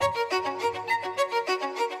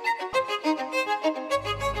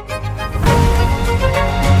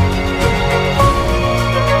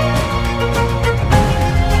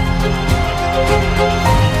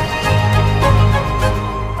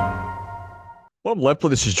Well, Lepla,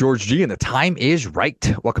 this is George G, and the time is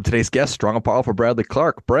right. Welcome to today's guest, strong and powerful Bradley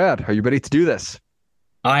Clark. Brad, are you ready to do this?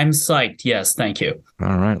 I'm psyched. Yes, thank you.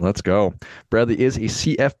 All right, let's go. Bradley is a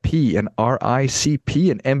CFP, an RICP,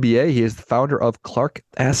 an MBA. He is the founder of Clark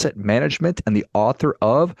Asset Management and the author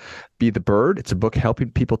of Be the Bird. It's a book helping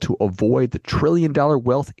people to avoid the trillion-dollar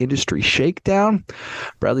wealth industry shakedown.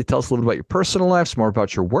 Bradley, tell us a little bit about your personal life, some more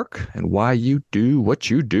about your work, and why you do what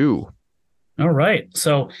you do. All right.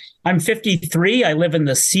 So I'm 53. I live in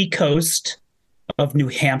the seacoast of New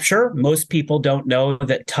Hampshire. Most people don't know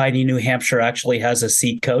that tiny New Hampshire actually has a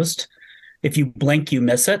seacoast. If you blink, you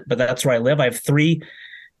miss it, but that's where I live. I have three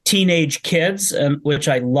teenage kids, which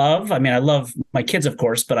I love. I mean, I love my kids, of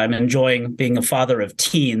course, but I'm enjoying being a father of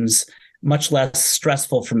teens, much less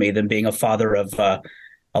stressful for me than being a father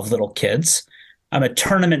of little kids. I'm a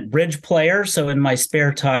tournament bridge player, so in my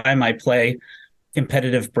spare time, I play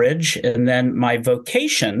competitive bridge. And then my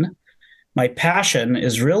vocation, my passion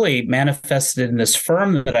is really manifested in this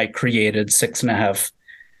firm that I created 6.5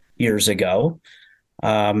 years ago.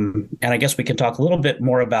 And I guess we can talk a little bit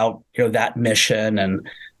more about, that mission and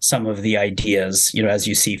some of the ideas, as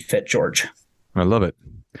you see fit, George. I love it.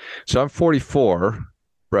 So I'm 44,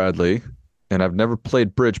 Bradley, and I've never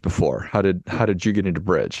played bridge before. How did you get into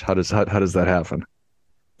bridge? How does that happen?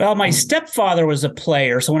 Well, my stepfather was a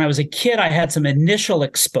player. So when I was a kid, I had some initial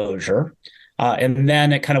exposure. And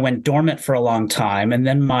then it kind of went dormant for a long time. And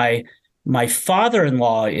then my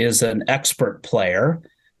father-in-law is an expert player.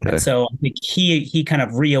 Okay. And so I think he kind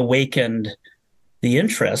of reawakened the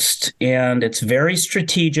interest. And it's very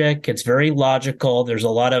strategic. It's very logical. There's a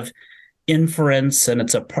lot of inference, and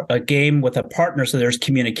it's a game with a partner. So there's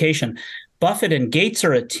communication. Buffett and Gates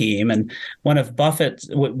are a team, and Buffett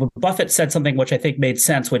said something which I think made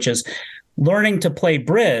sense, which is learning to play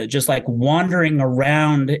bridge is like wandering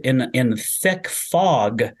around in thick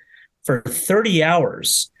fog for 30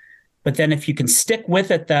 hours. But then if you can stick with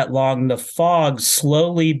it that long, the fog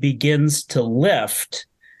slowly begins to lift,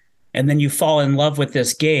 and then you fall in love with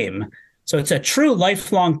this game. So it's a true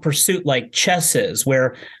lifelong pursuit like chess is,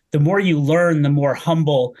 where the more you learn, the more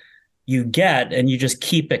humble you get, and you just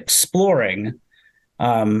keep exploring.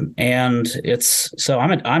 And it's so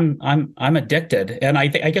I'm addicted. And I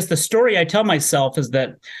guess the story I tell myself is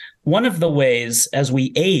that one of the ways as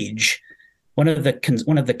we age, one of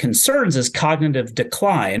the concerns is cognitive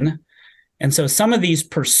decline. And so some of these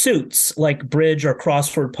pursuits like bridge or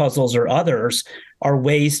crossword puzzles or others are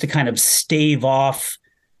ways to kind of stave off,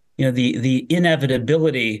 the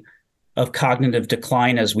inevitability of cognitive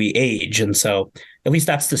decline as we age. And so at least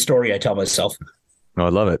that's the story I tell myself. Oh, I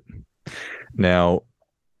love it. Now,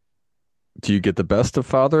 do you get the best of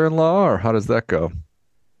father-in-law, or how does that go?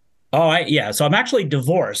 Yeah. So I'm actually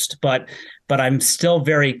divorced, but I'm still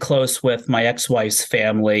very close with my ex-wife's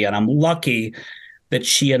family, and I'm lucky that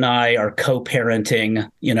she and I are co-parenting,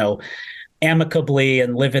 amicably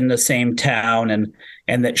and live in the same town,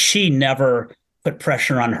 and that she never put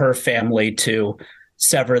pressure on her family to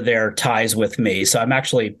sever their ties with me. So I'm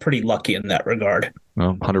actually pretty lucky in that regard.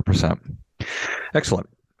 Well, 100%. Excellent.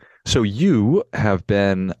 So you have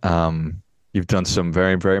been, you've done some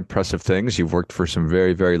very, very impressive things. You've worked for some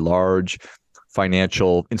very, very large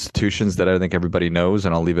financial institutions that I think everybody knows,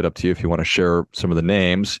 and I'll leave it up to you if you want to share some of the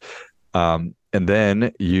names. And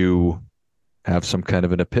then you have some kind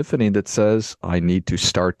of an epiphany that says, I need to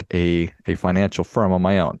start a financial firm on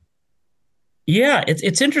my own. Yeah,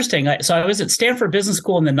 it's interesting. So I was at Stanford Business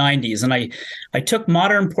School in the 90s, and I took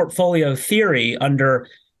modern portfolio theory under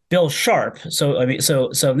Bill Sharpe. So I mean,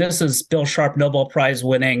 so this is Bill Sharpe, Nobel Prize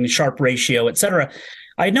winning, Sharpe ratio, et cetera.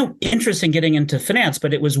 I had no interest in getting into finance,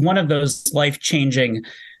 but it was one of those life-changing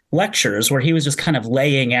lectures where he was just kind of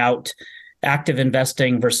laying out active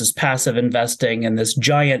investing versus passive investing and this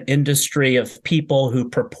giant industry of people who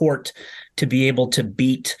purport to be able to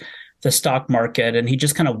beat the stock market. And he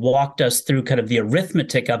just kind of walked us through kind of the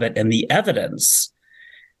arithmetic of it and the evidence.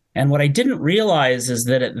 And what I didn't realize is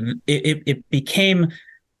that it became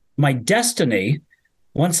my destiny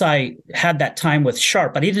once I had that time with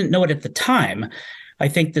Sharpe, but I didn't know it at the time. I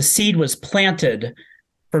think the seed was planted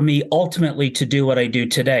for me ultimately to do what I do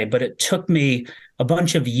today, but it took me a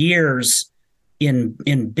bunch of years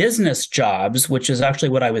in business jobs, which is actually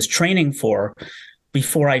what I was training for,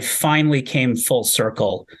 before I finally came full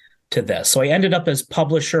circle to this. So I ended up as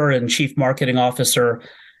publisher and chief marketing officer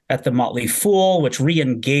at the Motley Fool, which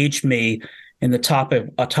re-engaged me in the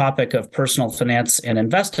topic of personal finance and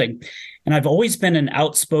investing. And I've always been an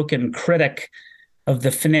outspoken critic of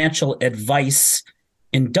the financial advice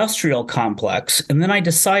industrial complex. And then I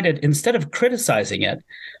decided, instead of criticizing it,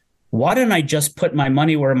 why don't I just put my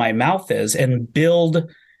money where my mouth is and build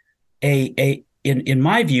a in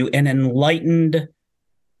my view, an enlightened,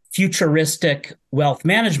 futuristic wealth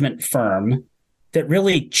management firm that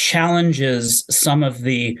really challenges some of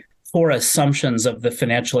the core assumptions of the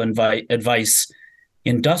financial advice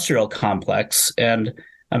industrial complex. And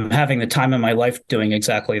I'm having the time of my life doing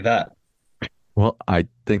exactly that. Well, I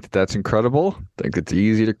think that that's incredible. I think it's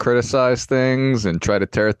easy to criticize things and try to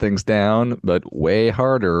tear things down, but way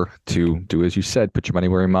harder to do, as you said, put your money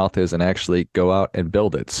where your mouth is and actually go out and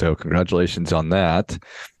build it. So congratulations on that.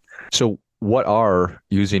 So what are,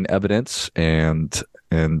 using evidence and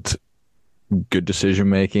good decision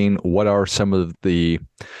making, what are some of the,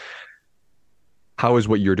 how is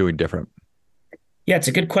what you're doing different? Yeah, it's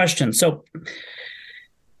a good question. So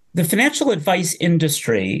the financial advice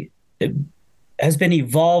industry has been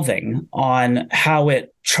evolving on how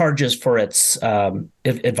it charges for its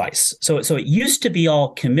advice. So it used to be all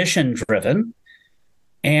commission driven.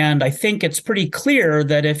 And I think it's pretty clear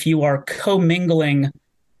that if you are commingling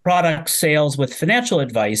product sales with financial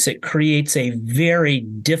advice, it creates a very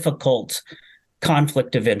difficult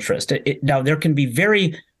conflict of interest. Now, there can be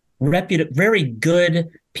very good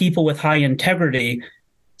people with high integrity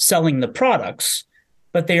selling the products,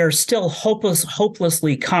 but they are still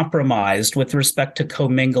hopelessly compromised with respect to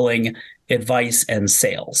commingling advice and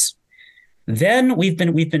sales. Then we've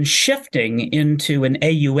been shifting into an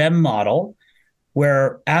AUM model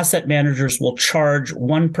where asset managers will charge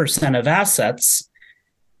 1% of assets,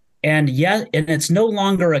 and it's no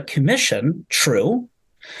longer a commission, true,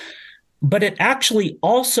 but it actually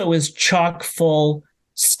also is chock full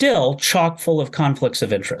of conflicts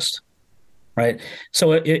of interest. Right.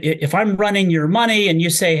 So if I'm running your money and you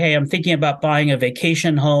say, hey, I'm thinking about buying a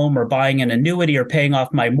vacation home or buying an annuity or paying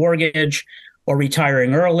off my mortgage or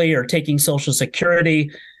retiring early or taking Social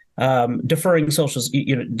Security, deferring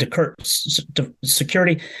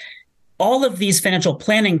security, all of these financial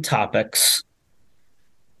planning topics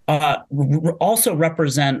also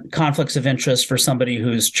represent conflicts of interest for somebody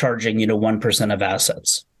who's charging 1% of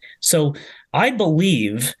assets. So I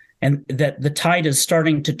believe that the tide is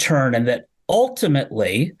starting to turn, and that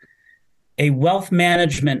ultimately, a wealth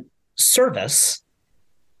management service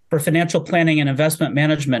for financial planning and investment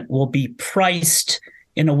management will be priced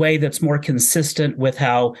in a way that's more consistent with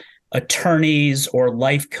how attorneys or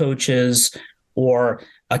life coaches or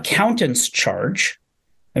accountants charge.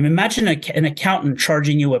 I mean, imagine an accountant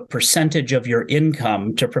charging you a percentage of your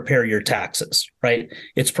income to prepare your taxes, right?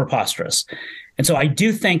 It's preposterous. And so I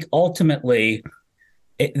do think ultimately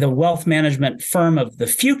the wealth management firm of the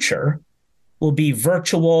future will be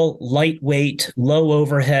virtual, lightweight, low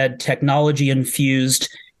overhead, technology infused,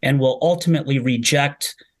 and will ultimately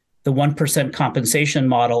reject the 1% compensation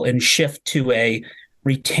model and shift to a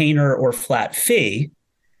retainer or flat fee.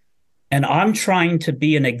 And I'm trying to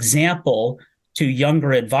be an example to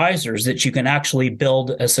younger advisors that you can actually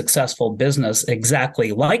build a successful business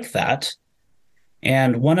exactly like that.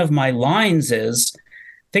 And one of my lines is,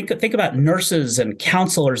 think about nurses and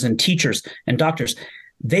counselors and teachers and doctors.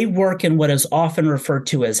 They work in what is often referred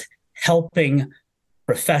to as helping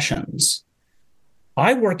professions.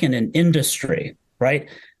 I work in an industry, right?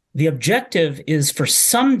 The objective is for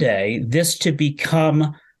someday this to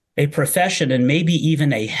become a profession and maybe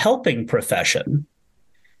even a helping profession.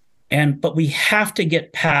 But we have to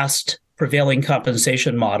get past prevailing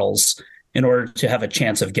compensation models in order to have a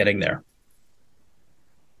chance of getting there.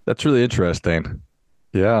 That's really interesting.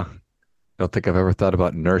 Yeah. I don't think I've ever thought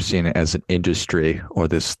about nursing as an industry or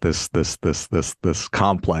this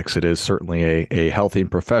complex. It is certainly a healthy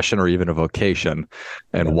profession or even a vocation.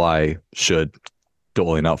 And why should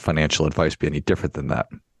doling out financial advice be any different than that?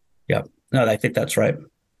 Yeah, no, I think that's right.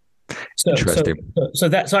 So, interesting. So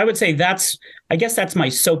I would say I guess that's my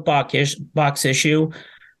soapbox issue.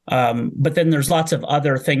 But then there's lots of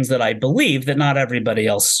other things that I believe that not everybody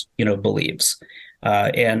else, believes.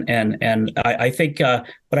 And I think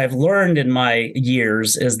what I've learned in my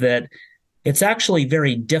years is that it's actually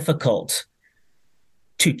very difficult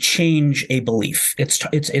to change a belief.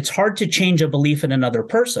 It's hard to change a belief in another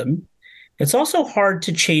person. It's also hard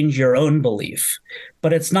to change your own belief,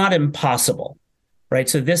 but it's not impossible, right?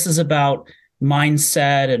 So this is about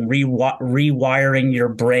mindset and rewiring your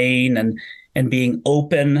brain and being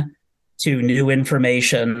open to new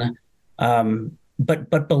information.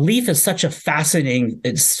 But belief is such a fascinating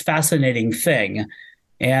thing.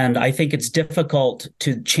 And I think it's difficult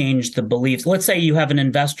to change the beliefs. Let's say you have an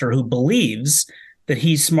investor who believes that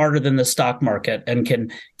he's smarter than the stock market and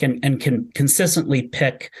can consistently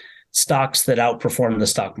pick stocks that outperform the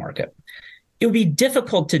stock market. It would be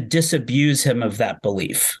difficult to disabuse him of that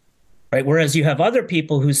belief, right? Whereas you have other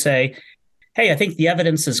people who say, hey, I think the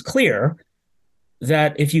evidence is clear.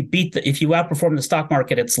 that if you outperform the stock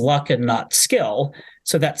market, it's luck and not skill.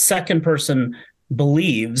 So that second person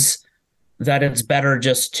believes that it's better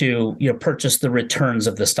just to purchase the returns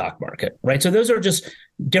of the stock market, right? So those are just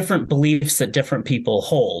different beliefs that different people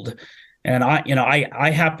hold, and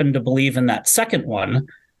I happen to believe in that second one,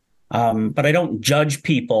 but I don't judge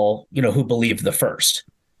people who believe the first.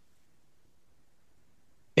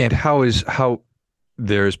 And how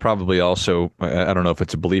there's probably also, I don't know if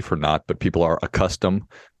it's a belief or not, but people are accustomed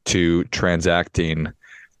to transacting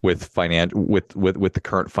with the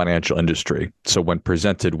current financial industry. So when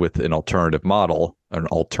presented with an alternate model,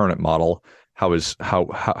 how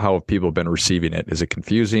have people been receiving it? Is it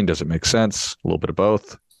confusing? Does it make sense? A little bit of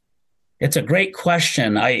both? It's a great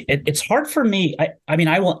question. It's hard for me. I mean,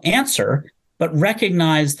 I will answer, but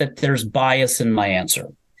recognize that there's bias in my answer.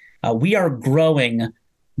 We are growing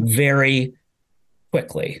very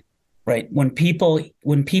quickly, right? When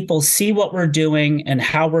people see what we're doing and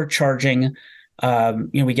how we're charging,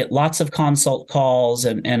 we get lots of consult calls,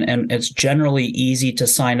 and it's generally easy to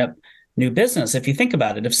sign up new business. If you think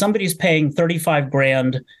about it, if somebody's paying 35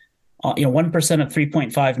 grand, 1% of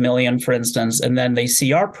 3.5 million, for instance, and then they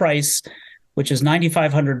see our price, which is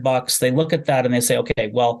 $9,500, they look at that and they say, okay,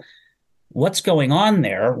 well, what's going on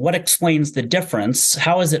there? What explains the difference?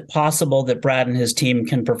 How is it possible that Brad and his team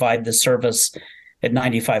can provide the service at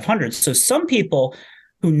 $9,500? So some people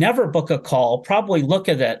who never book a call probably look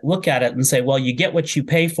at it and say, well, you get what you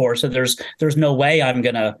pay for. So there's no way I'm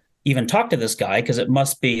going to even talk to this guy, because it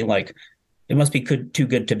must be too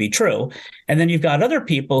good to be true. And then you've got other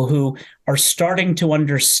people who are starting to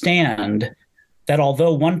understand that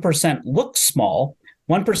although 1% looks small,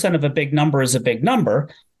 1% of a big number is a big number.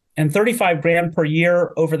 And 35 grand per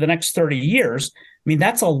year over the next 30 years, I mean,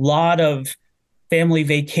 that's a lot of family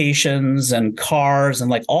vacations and cars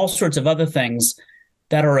and like all sorts of other things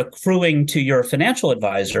that are accruing to your financial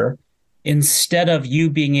advisor, instead of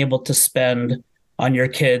you being able to spend on your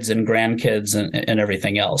kids and grandkids and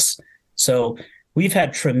everything else. So we've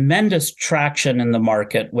had tremendous traction in the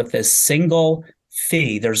market with this single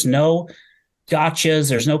fee. There's no gotchas,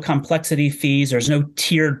 there's no complexity fees, there's no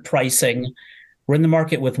tiered pricing. We're in the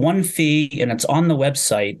market with one fee, and it's on the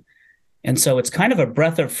website. And so it's kind of a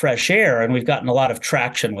breath of fresh air, and we've gotten a lot of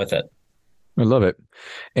traction with it. I love it.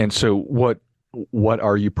 And so what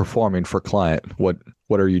are you performing for client? What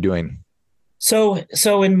are you doing? So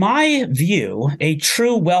in my view, a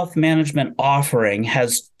true wealth management offering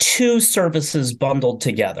has two services bundled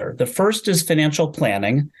together. The first is financial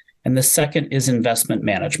planning, and the second is investment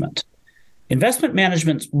management. Investment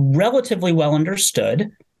management's relatively well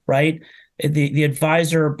understood, right? The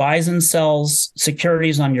advisor buys and sells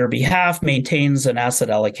securities on your behalf, maintains an asset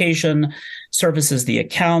allocation, services the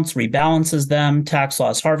accounts, rebalances them, tax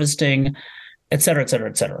loss harvesting, et cetera, et cetera,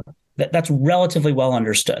 et cetera. That's relatively well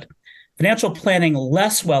understood. Financial planning,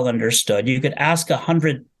 less well understood. You could ask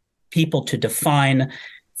 100 people to define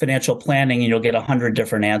financial planning and you'll get 100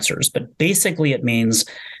 different answers. But basically it means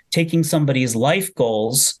taking somebody's life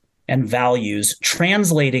goals and values,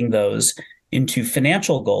 translating those into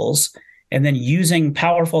financial goals, and then using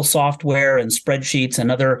powerful software and spreadsheets and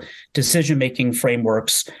other decision-making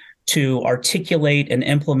frameworks to articulate and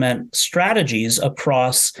implement strategies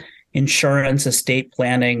across insurance, estate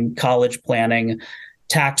planning, college planning,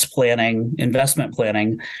 tax planning, investment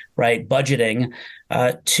planning, right, budgeting,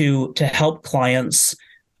 to help clients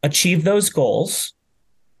achieve those goals,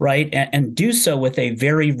 right, and do so with a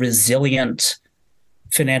very resilient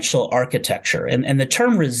financial architecture. And the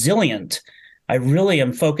term resilient, I really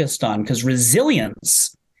am focused on, because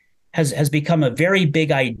resilience has become a very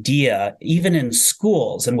big idea, even in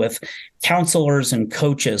schools and with counselors and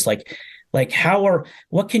coaches. Like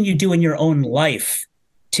what can you do in your own life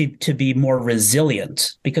to be more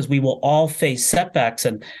resilient? Because we will all face setbacks.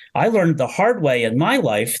 And I learned the hard way in my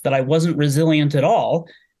life that I wasn't resilient at all,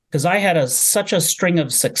 because I had such a string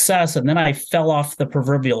of success, and then I fell off the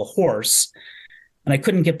proverbial horse and I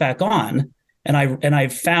couldn't get back on. And I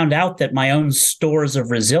found out that my own stores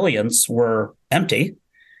of resilience were empty.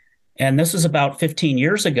 And this was about 15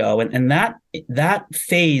 years ago. And that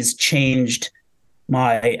phase changed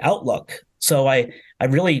my outlook. So I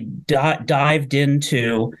really dived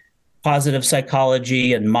into positive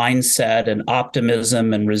psychology and mindset and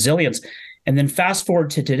optimism and resilience. And then fast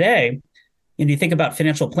forward to today, and you think about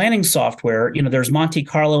financial planning software, there's Monte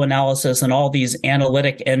Carlo analysis and all these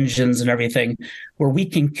analytic engines and everything where we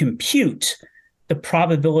can compute the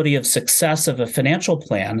probability of success of a financial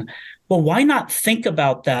plan. Well, why not think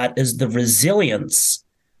about that as the resilience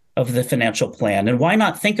of the financial plan? And why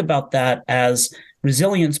not think about that as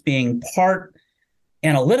resilience being part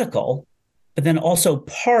analytical, but then also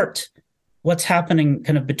part what's happening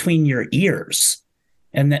kind of between your ears.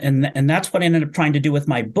 And that's what I ended up trying to do with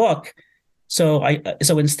my book. So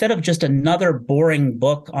instead of just another boring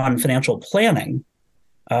book on financial planning,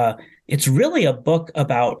 it's really a book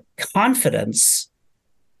about confidence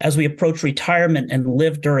as we approach retirement and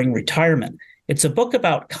live during retirement. It's a book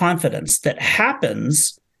about confidence that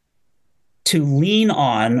happens to lean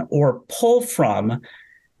on or pull from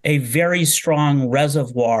a very strong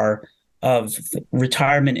reservoir of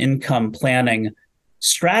retirement income planning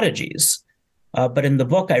strategies. But in the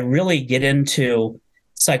book, I really get into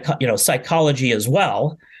psychology as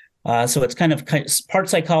well. So it's kind of part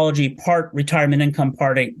psychology, part retirement income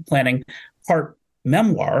planning, part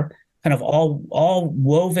memoir, kind of all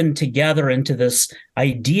woven together into this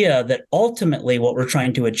idea that ultimately what we're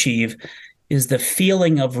trying to achieve is the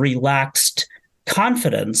feeling of relaxed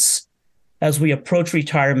confidence as we approach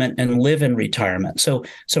retirement and live in retirement. So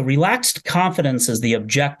relaxed confidence is the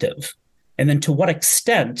objective. And then to what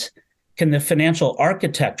extent can the financial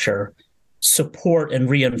architecture support and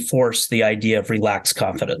reinforce the idea of relaxed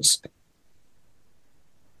confidence?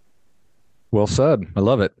 Well said. I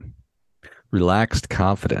love it. Relaxed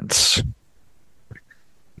confidence.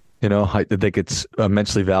 I think it's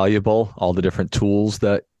immensely valuable, all the different tools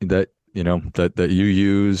that you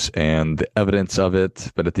use and the evidence of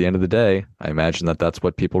it. But at the end of the day, I imagine that that's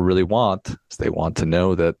what people really want. Is they want to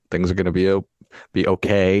know that things are going to be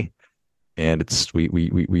okay. And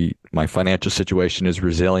my financial situation is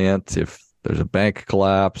resilient. If there's a bank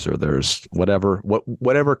collapse or there's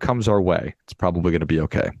whatever comes our way, it's probably going to be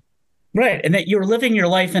okay. Right. And that you're living your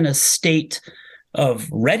life in a state of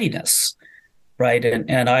readiness. Right.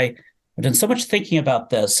 And I've done so much thinking about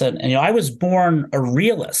this. And I was born a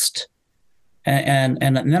realist. And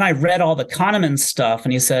then I read all the Kahneman stuff,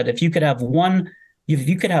 and he said, if you could have one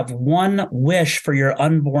wish for your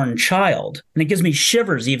unborn child, and it gives me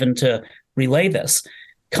shivers even to relay this.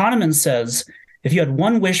 Kahneman says, if you had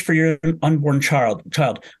one wish for your unborn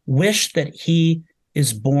child, wish that he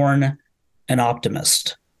is born an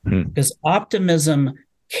optimist. Because optimism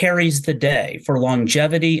carries the day for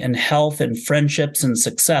longevity and health and friendships and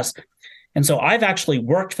success. And so I've actually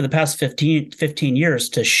worked for the past 15 years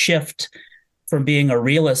to shift from being a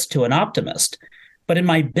realist to an optimist. But in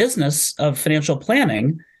my business of financial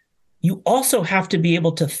planning, you also have to be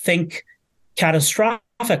able to think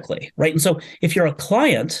catastrophically, right? And so if you're a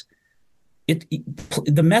client,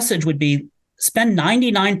 the message would be spend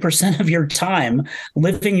 99% of your time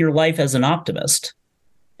living your life as an optimist,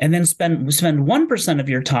 and then spend 1% of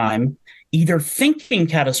your time either thinking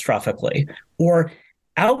catastrophically or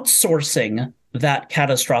outsourcing that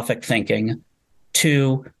catastrophic thinking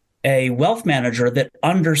to a wealth manager that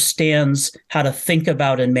understands how to think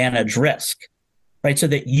about and manage risk, right? So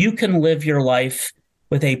that you can live your life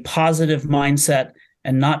with a positive mindset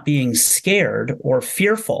and not being scared or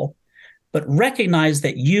fearful, but recognize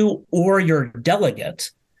that you or your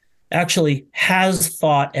delegate actually has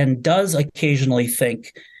thought and does occasionally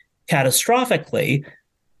think catastrophically,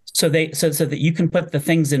 so that you can put the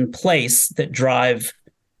things in place that drive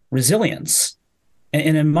resilience.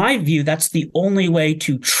 And in my view, that's the only way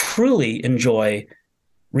to truly enjoy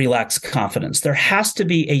relaxed confidence. There has to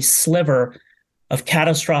be a sliver of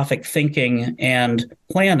catastrophic thinking and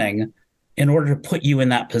planning in order to put you in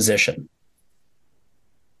that position.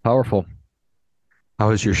 Powerful.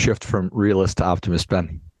 How has your shift from realist to optimist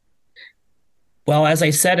been? Well, as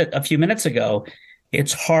I said a few minutes ago,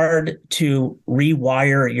 it's hard to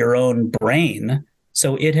rewire your own brain.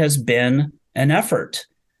 So it has been an effort.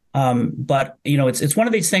 But it's one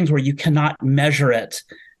of these things where you cannot measure it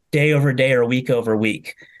day over day or week over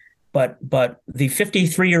week. But the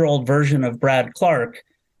 53-year-old version of Brad Clark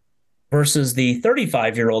versus the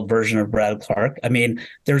 35-year-old version of Brad Clark, I mean,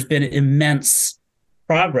 there's been immense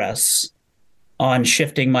progress on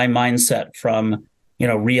shifting my mindset from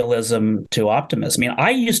realism to optimism. I mean, I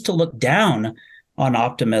used to look down on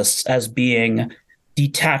optimists as being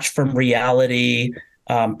detached from reality,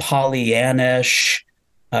 Pollyannish,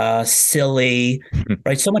 silly,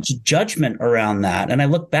 right? So much judgment around that. And I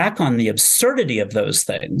look back on the absurdity of those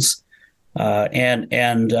things. So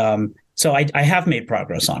I have made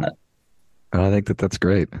progress on it. I think that's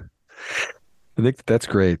great.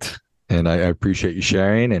 And I appreciate you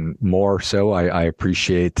sharing, and more so, I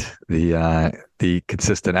appreciate the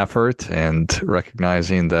consistent effort and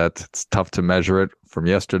recognizing that it's tough to measure it from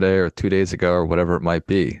yesterday or 2 days ago or whatever it might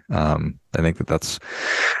be. I think that's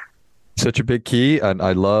such a big key. And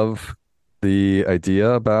I love the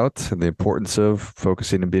idea about the importance of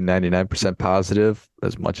focusing and being 99% positive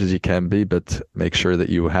as much as you can be, but make sure that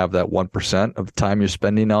you have that 1% of the time you're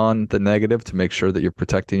spending on the negative to make sure that you're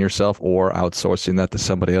protecting yourself, or outsourcing that to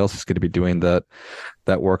somebody else who's going to be doing that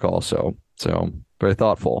work also. So very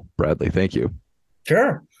thoughtful, Bradley. Thank you.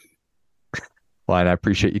 Sure. Well, and I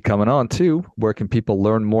appreciate you coming on too. Where can people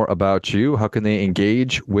learn more about you? How can they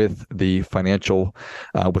engage with the financial,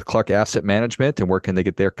 with Clark Asset Management, and where can they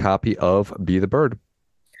get their copy of Be the Bird?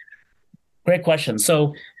 Great question.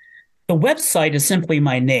 So the website is simply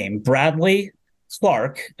my name, Bradley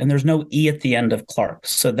Clark, and there's no E at the end of Clark.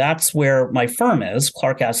 So that's where my firm is,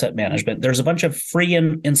 Clark Asset Management. There's a bunch of free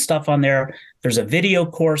and stuff on there. There's a video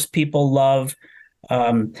course people love.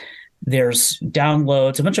 There's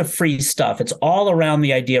downloads, a bunch of free stuff. It's all around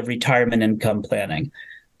the idea of retirement income planning.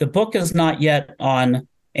 The book is not yet on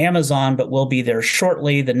Amazon, but will be there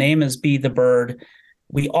shortly. The name is Be the Bird.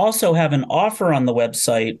 We also have an offer on the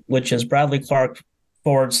website, which is Bradley Clark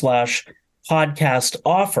 /podcast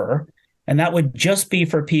offer. And that would just be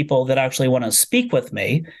for people that actually want to speak with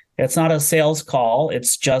me. It's not a sales call.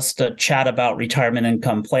 It's just a chat about retirement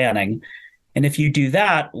income planning. And if you do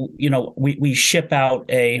that, we ship out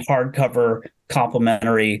a hardcover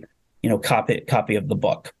complimentary, copy of the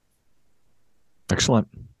book. Excellent.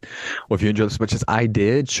 Well, if you enjoyed this as much as I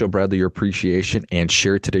did, show Bradley your appreciation and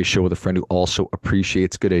share today's show with a friend who also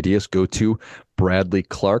appreciates good ideas. Go to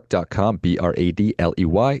bradleyclark.com,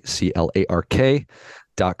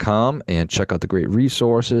 BradleyClark.com, and check out the great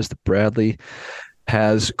resources that Bradley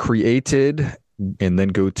has created. And then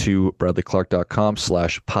go to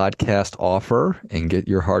bradleyclark.com/podcast offer and get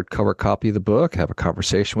your hardcover copy of the book. Have a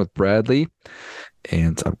conversation with Bradley.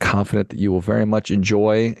 And I'm confident that you will very much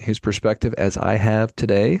enjoy his perspective as I have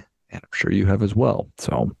today. And I'm sure you have as well.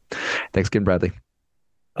 So thanks again, Bradley.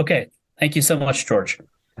 Okay. Thank you so much, George.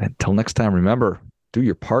 Until next time, remember, do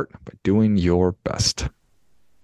your part by doing your best.